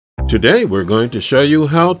Today we're going to show you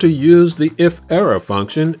how to use the IFERROR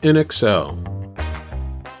function in Excel.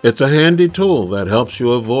 It's a handy tool that helps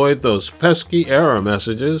you avoid those pesky error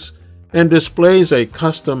messages and displays a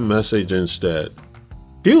custom message instead.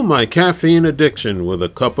 Fuel my caffeine addiction with a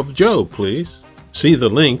cup of Joe, please. See the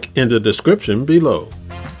link in the description below.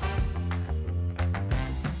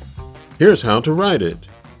 Here's how to write it.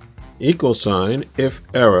 =,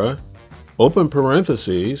 IFERROR, open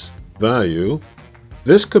parentheses, value.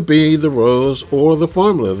 This could be the rows or the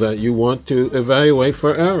formula that you want to evaluate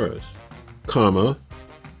for errors, comma,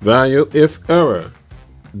 value IFERROR.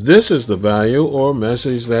 This is the value or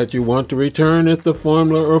message that you want to return if the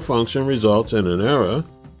formula or function results in an error,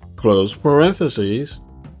 close parentheses,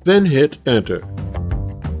 then hit enter.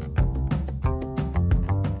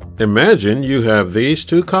 Imagine you have these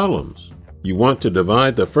two columns. You want to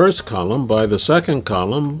divide the first column by the second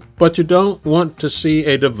column, but you don't want to see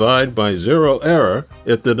a divide by zero error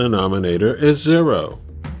if the denominator is 0.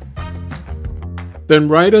 Then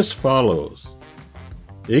write as follows.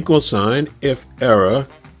 =IFERROR,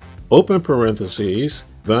 open parentheses,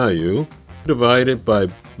 value, divided by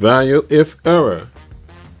value IFERROR,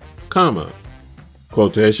 comma,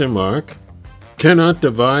 quotation mark, cannot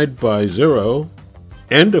divide by 0,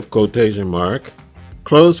 end of quotation mark,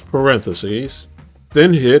 close parentheses,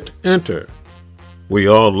 then hit enter. We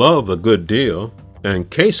all love a good deal, and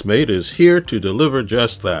Casemate is here to deliver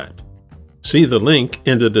just that. See the link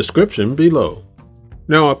in the description below.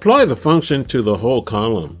 Now apply the function to the whole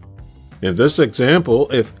column. In this example,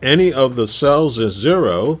 if any of the cells is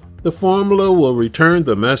 0, the formula will return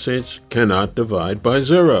the message cannot divide by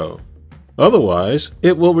 0. Otherwise,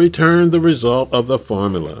 it will return the result of the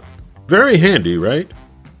formula. Very handy, right?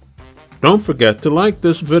 Don't forget to like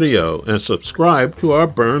this video and subscribe to our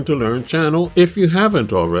Burn to Learn channel if you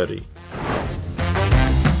haven't already.